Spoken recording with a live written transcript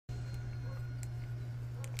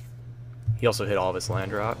He also hit all of his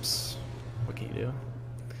land drops. What can you do?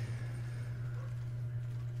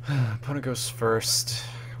 Opponent goes first.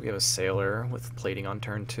 We have a Sailor with plating on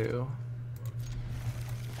turn 2.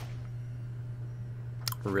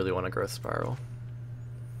 We really want a Growth Spiral.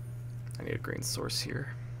 I need a green source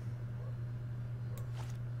here.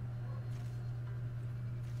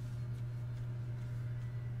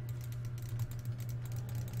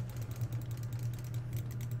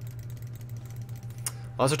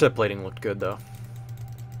 Sultai plating looked good though.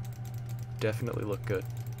 Definitely looked good.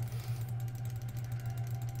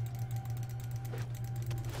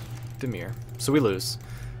 Demir. So we lose.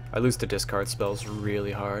 I lose to discard spells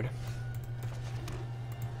really hard.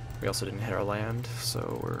 We also didn't hit our land,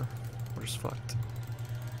 so we're just fucked.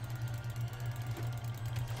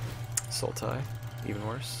 Sultai, even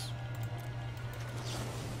worse.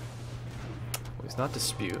 Well, he's not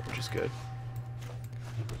Dispute, which is good.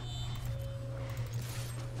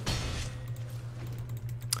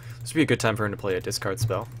 This would be a good time for him to play a discard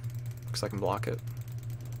spell, because I can block it.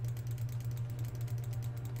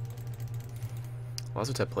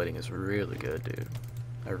 Sultai plating is really good, dude.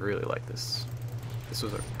 I really like this. This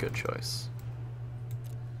was a good choice.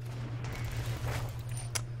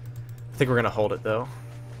 I think we're gonna hold it though.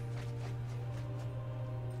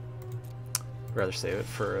 I'd rather save it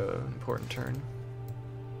for an important turn.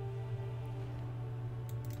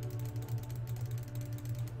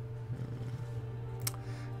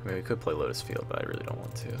 I mean, we could play Lotus Field, but I really don't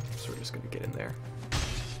want to, so we're just gonna get in there.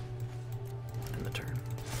 End the turn.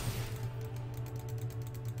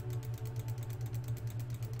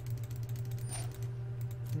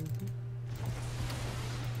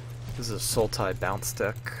 This is a Sultai bounce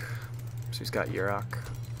deck, so he's got Yurok.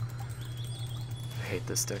 I hate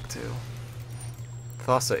this deck too.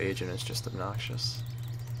 Thassa Agent is just obnoxious.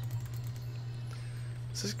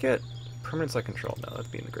 Does this get permanents I control? No,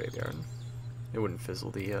 that'd be in the graveyard. It wouldn't fizzle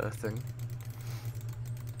the thing.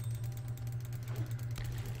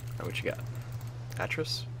 Oh, what you got?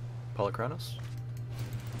 Atris? Polychronos?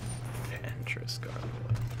 Ventress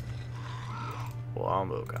Garbo.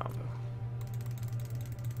 Wombo combo.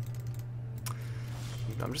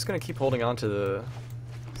 I'm just gonna keep holding on to the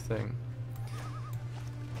thing.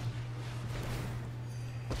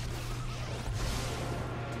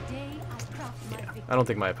 Yeah, I don't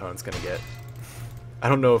think my opponent's gonna get... I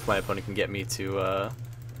don't know if my opponent can get me to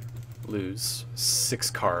lose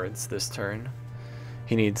 6 cards this turn.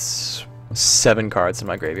 He needs 7 cards in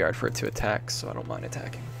my graveyard for it to attack, so I don't mind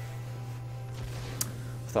attacking.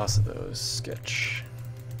 Thoughts of those sketch.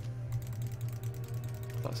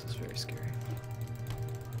 Thoughts is very scary.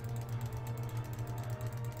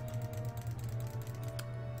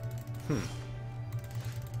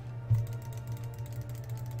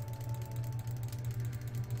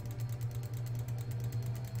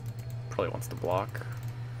 Probably wants to block.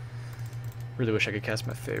 Really wish I could cast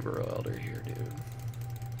my Fabro Elder here, dude.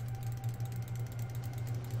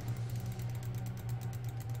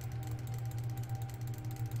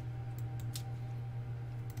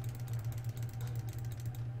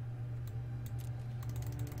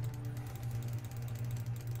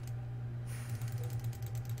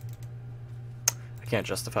 I can't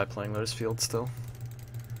justify playing Lotus Field still.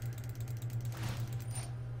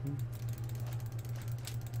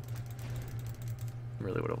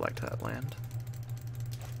 Really would have liked that land.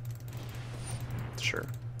 Sure.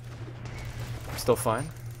 Still fine.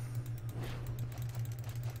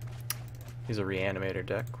 He's a Reanimator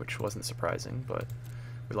deck, which wasn't surprising, but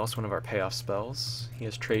we lost one of our payoff spells. He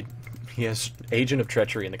has Agent of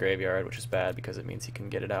Treachery in the graveyard, which is bad because it means he can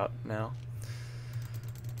get it out now.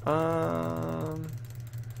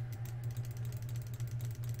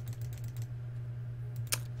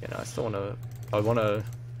 You know, I still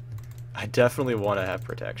I definitely want to have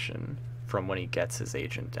protection from when he gets his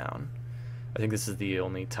agent down. I think this is the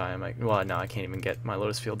only time well, no, I can't even get my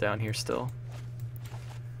Lotus Field down here still.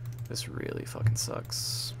 This really fucking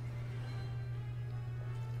sucks.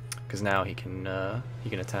 Because now he can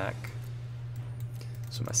attack.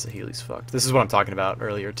 So my Saheeli's fucked. This is what I'm talking about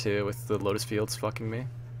earlier too, with the Lotus Fields fucking me.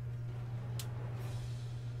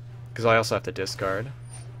 Because I also have to discard.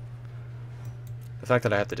 The fact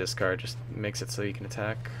that I have to discard just makes it so you can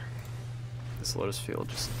attack. This Lotus Field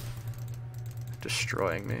just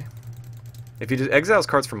destroying me. If he just exiles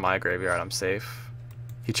cards from my graveyard, I'm safe.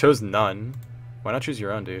 He chose none. Why not choose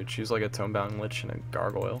your own, dude? Choose like a Tomebound Lich and a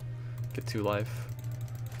Gargoyle. Get 2 life.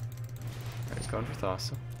 Alright, he's going for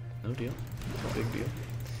Thassa. No deal. No big deal.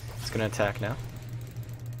 He's gonna attack now.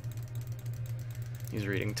 He's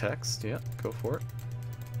reading text. Yeah, go for it.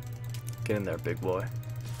 Get in there, big boy.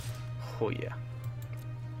 Oh yeah.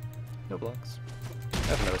 No blocks.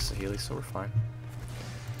 have another Saheeli, so we're fine.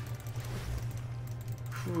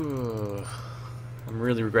 Whew. I'm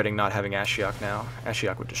really regretting not having Ashiok now.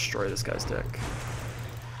 Ashiok would destroy this guy's deck.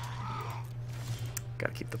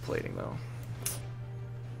 Gotta keep the plating though.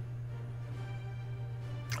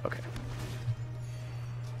 Okay.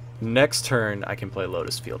 Next turn I can play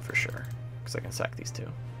Lotus Field for sure, because I can sack these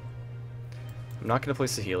two. I'm not gonna play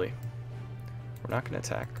Saheeli. We're not gonna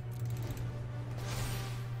attack.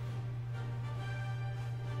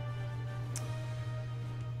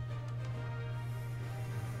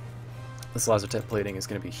 This Lazotep plating is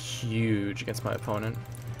going to be huge against my opponent.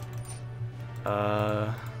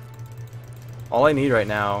 All I need right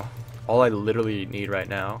now, all I literally need right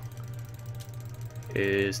now,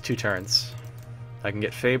 is 2 turns. I can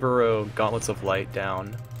get Fabro, Gauntlets of Light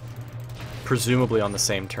down, presumably on the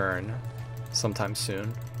same turn, sometime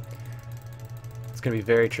soon. It's going to be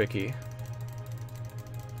very tricky.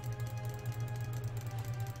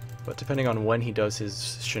 But depending on when he does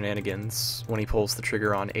his shenanigans, when he pulls the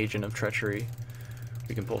trigger on Agent of Treachery,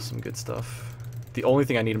 we can pull some good stuff. The only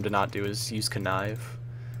thing I need him to not do is use Connive.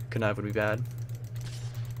 Connive would be bad.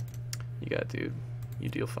 You got it, dude. You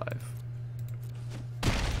deal 5.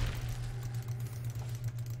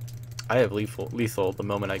 I have lethal the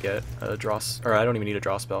moment I get a draw, or I don't even need a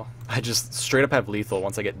draw spell. I just straight up have lethal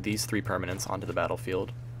once I get these 3 permanents onto the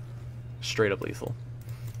battlefield. Straight up lethal.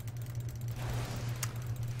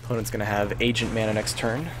 Opponent's gonna have Agent mana next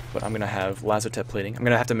turn, but I'm gonna have Lazotep plating. I'm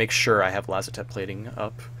gonna have to make sure I have Lazotep plating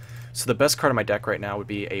up. So the best card in my deck right now would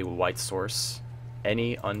be a white source.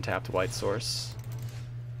 Any untapped white source.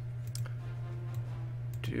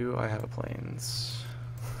 Do I have a plains?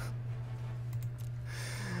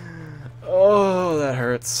 Oh, that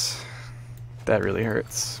hurts. That really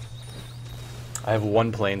hurts. I have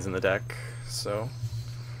 1 plains in the deck, so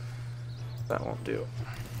that won't do.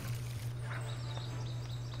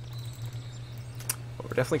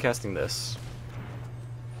 We're definitely casting this.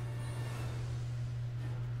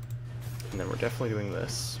 And then we're definitely doing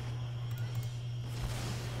this.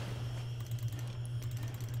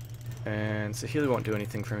 And Saheeli won't do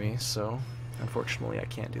anything for me, so unfortunately I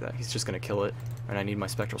can't do that. He's just going to kill it, and I need my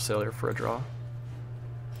Spectral Sailor for a draw.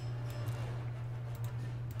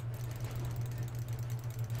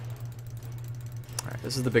 Alright,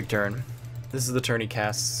 this is the big turn. This is the turn he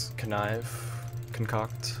casts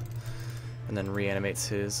Concoct, and then reanimates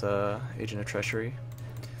his Agent of Treachery,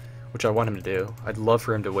 which I want him to do. I'd love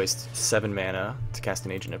for him to waste 7 mana to cast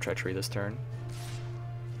an Agent of Treachery this turn.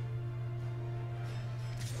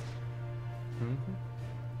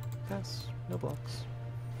 Pass. No blocks.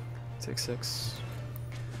 Take 6.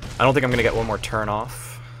 I don't think I'm going to get one more turn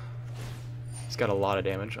off. He's got a lot of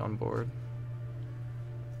damage on board.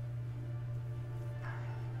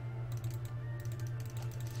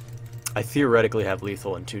 I theoretically have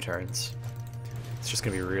lethal in 2 turns. It's just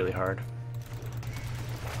going to be really hard.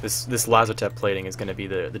 This Lazotep plating is going to be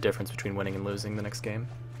the difference between winning and losing the next game.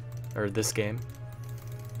 Or this game.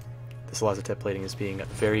 This Lazotep plating is being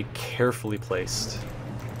very carefully placed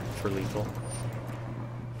for lethal.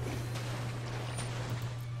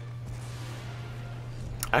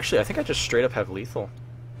 Actually, I think I just straight up have lethal.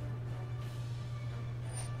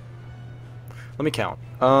 Let me count.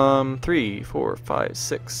 3, 4, 5,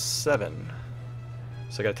 6, 7.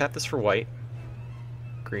 So I gotta tap this for white.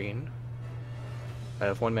 Green. I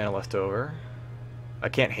have 1 mana left over. I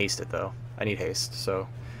can't haste it though. I need haste, so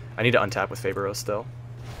I need to untap with Fabro still.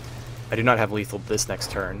 I do not have lethal this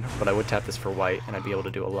next turn, but I would tap this for white, and I'd be able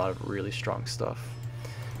to do a lot of really strong stuff.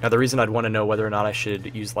 Now the reason I'd want to know whether or not I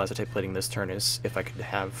should use Lazotep plating this turn is if I could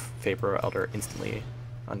have Fabro Elder instantly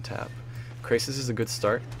untap. Krasis is a good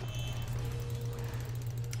start.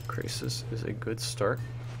 Krasis is a good start.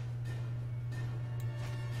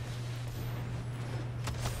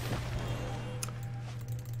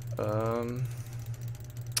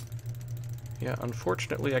 Yeah,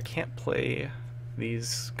 unfortunately I can't play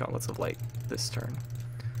these Gauntlets of Light this turn.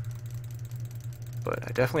 But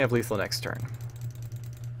I definitely have lethal next turn.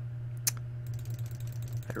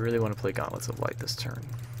 I really want to play Gauntlets of Light this turn.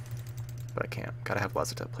 But I can't. Gotta have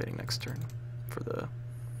Lazotep plating next turn for the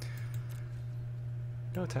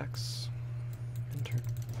no attacks. End turn.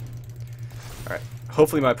 Alright.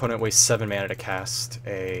 Hopefully my opponent wastes 7 mana to cast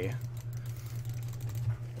a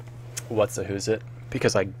what's a who's it?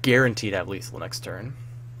 Because I guaranteed have lethal next turn.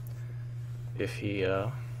 If he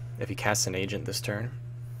casts an agent this turn.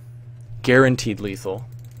 Guaranteed lethal.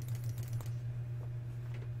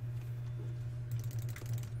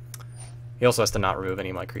 He also has to not remove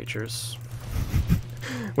any of my creatures.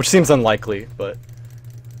 Which seems unlikely, but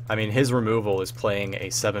I mean his removal is playing a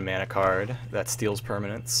 7 mana card that steals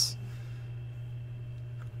permanents.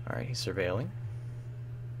 Alright, he's surveilling.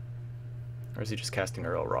 Or is he just casting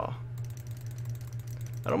Uro Raw?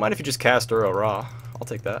 I don't mind if you just cast Uro Raw. I'll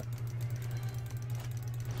take that.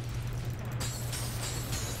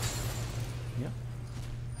 Yeah.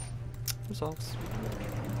 Resolves.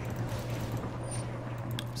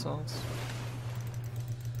 Resolves.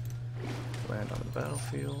 Land on the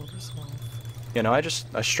battlefield. Resolve. Yeah, no, I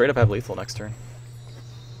straight up have lethal next turn.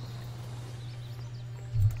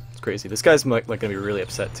 It's crazy. This guy's like gonna be really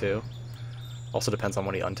upset too. Also depends on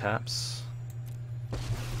when he untaps.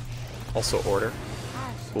 Also order.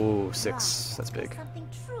 Ooh, 6. That's big.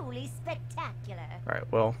 Alright,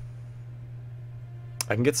 well.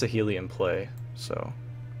 I can get Saheeli in play, so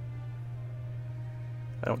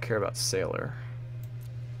I don't care about Sailor.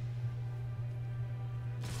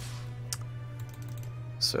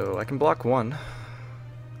 So I can block 1.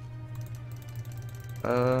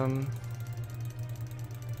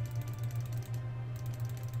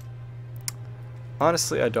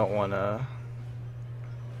 Honestly, I don't wanna.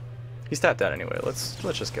 He's tapped out anyway. Let's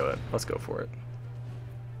just go it. Let's go for it.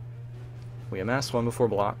 We amass 1 before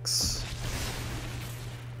blocks.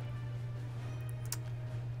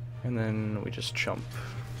 And then we just chump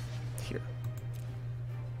here.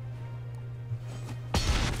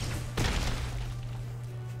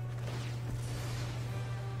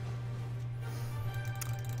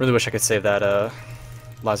 Really wish I could save that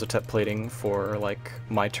Lazotep plating for like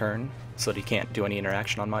my turn so that he can't do any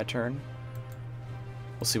interaction on my turn.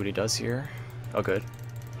 We'll see what he does here. Oh, good.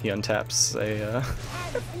 He untaps a.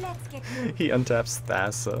 He untaps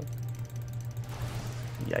Thassa.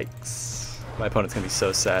 Yikes! My opponent's gonna be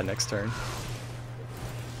so sad next turn.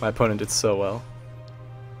 My opponent did so well.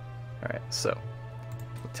 All right, so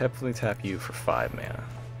we'll definitely tap you for 5 mana,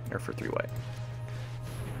 or for 3 white.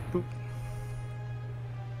 Boop.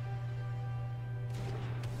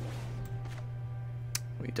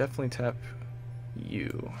 We definitely tap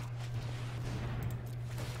you.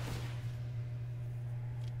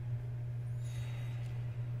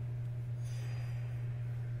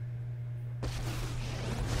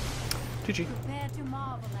 GG.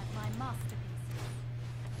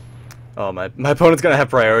 Oh, my opponent's gonna have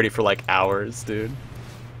priority for like hours, dude.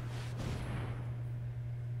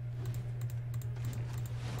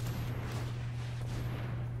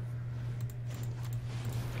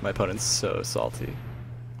 My opponent's so salty.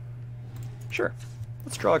 Sure,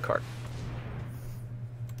 let's draw a card.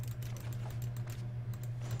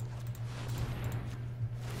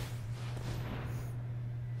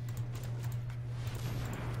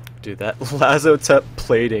 Dude, that Lazotep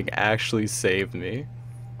plating actually saved me.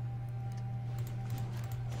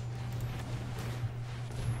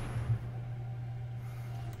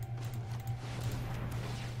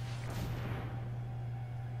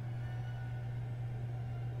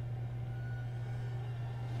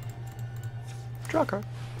 Draw a card.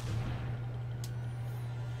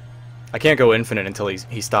 I can't go infinite until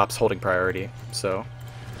he stops holding priority, so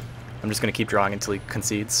I'm just gonna keep drawing until he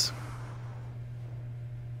concedes.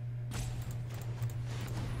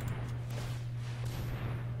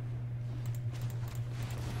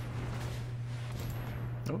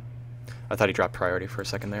 Oh, I thought he dropped priority for a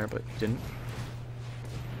second there, but he didn't.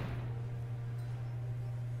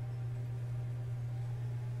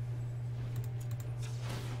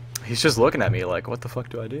 He's just looking at me like, what the fuck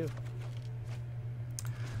do I do?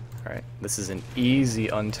 Alright, this is an easy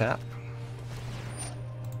untap.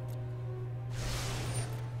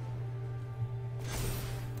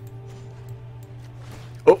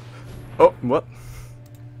 Oh! Oh, what?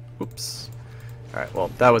 Oops. Alright, well,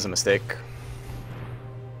 that was a mistake.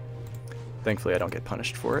 Thankfully, I don't get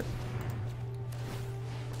punished for it.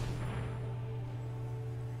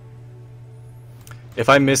 If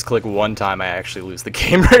I misclick one time, I actually lose the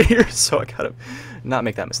game right here, so I gotta not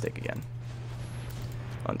make that mistake again.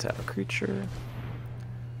 Untap a creature.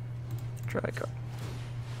 Draw a card.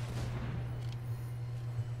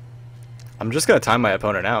 I'm just gonna time my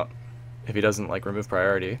opponent out if he doesn't like remove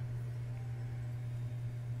priority.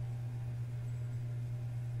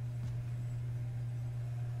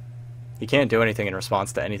 He can't do anything in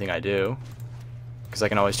response to anything I do, because I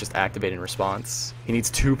can always just activate in response. He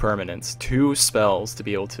needs 2 permanents, 2 spells to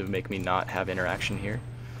be able to make me not have interaction here.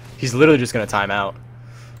 He's literally just gonna time out.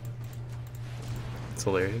 It's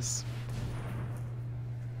hilarious.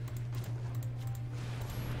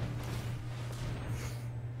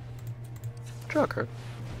 Draw a card.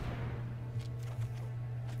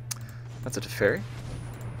 That's a Teferi.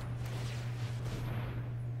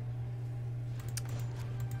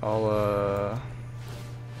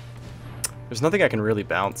 There's nothing I can really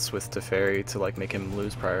bounce with Teferi to like make him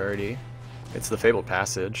lose priority. It's the Fabled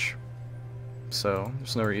Passage. so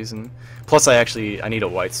there's no reason. Plus, I need a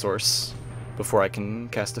white source before I can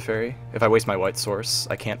cast a fairy. If I waste my white source,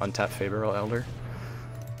 I can't untap Favoral Elder.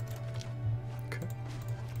 Okay.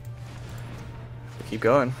 Keep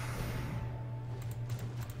going.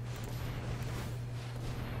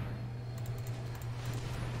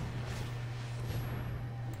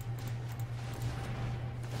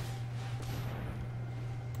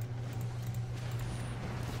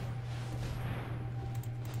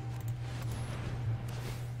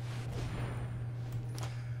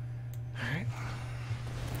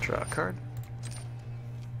 Draw a card.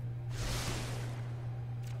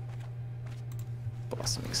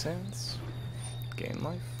 Blossoming Sands. Gain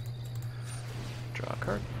life. Draw a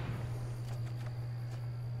card.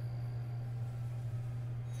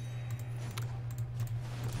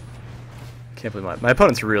 Can't believe my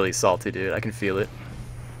opponent's really salty, dude. I can feel it.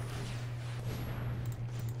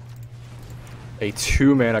 A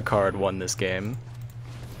 2-mana card won this game.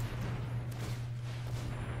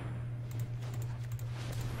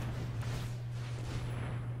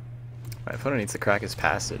 My opponent needs to crack his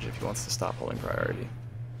passage if he wants to stop holding priority.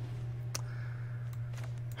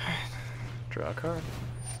 Draw a card.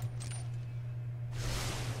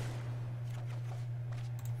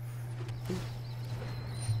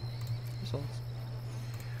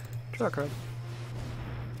 Draw a card.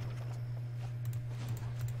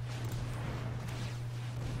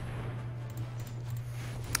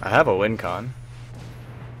 I have a win con.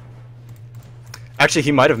 Actually,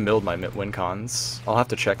 he might have milled my win cons. I'll have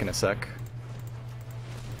to check in a sec.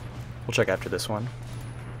 We'll check after this one.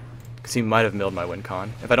 Because he might have milled my win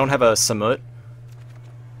con. If I don't have a Samut...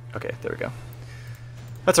 Okay, there we go.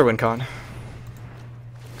 That's our win con.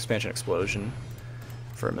 Expansion Explosion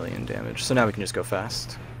for 1,000,000 damage. So now we can just go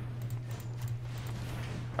fast.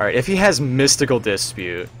 Alright, if he has Mystical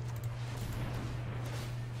Dispute,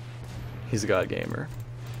 he's a god gamer.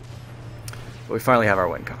 But we finally have our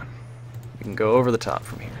win con. We can go over the top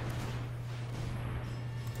from here.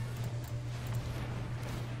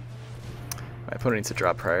 My opponent needs to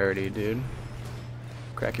drop priority, dude.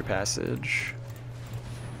 Crack your passage.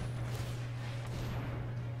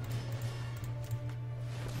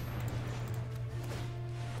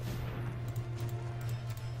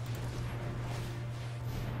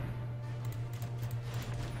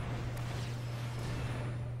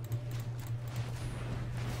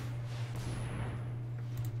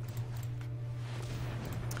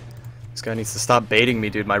 This guy needs to stop baiting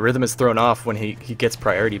me, dude. My rhythm is thrown off when he gets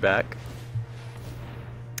priority back.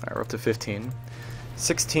 Alright, we're up to 15.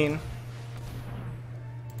 16.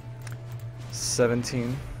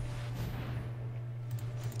 17.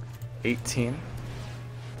 18.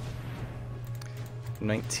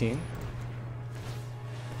 19.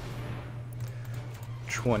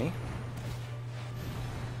 20.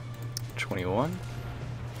 21.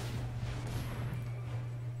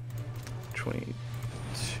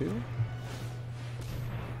 22.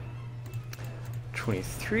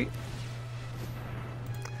 23,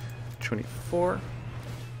 24,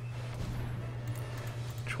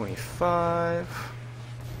 25,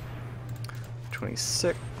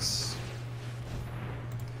 26,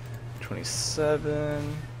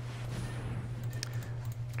 27,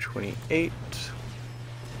 28,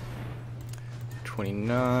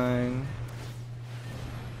 29,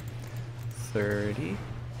 30,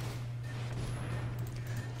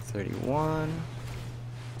 31,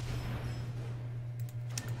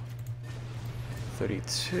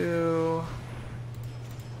 32,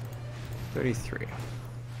 33.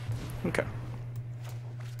 Okay.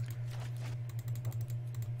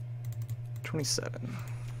 27.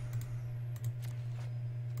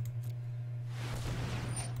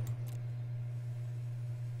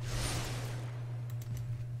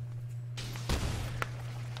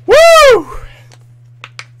 Woo!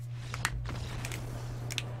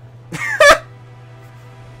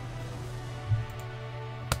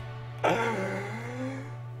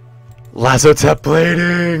 Lasso tap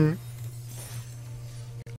plating!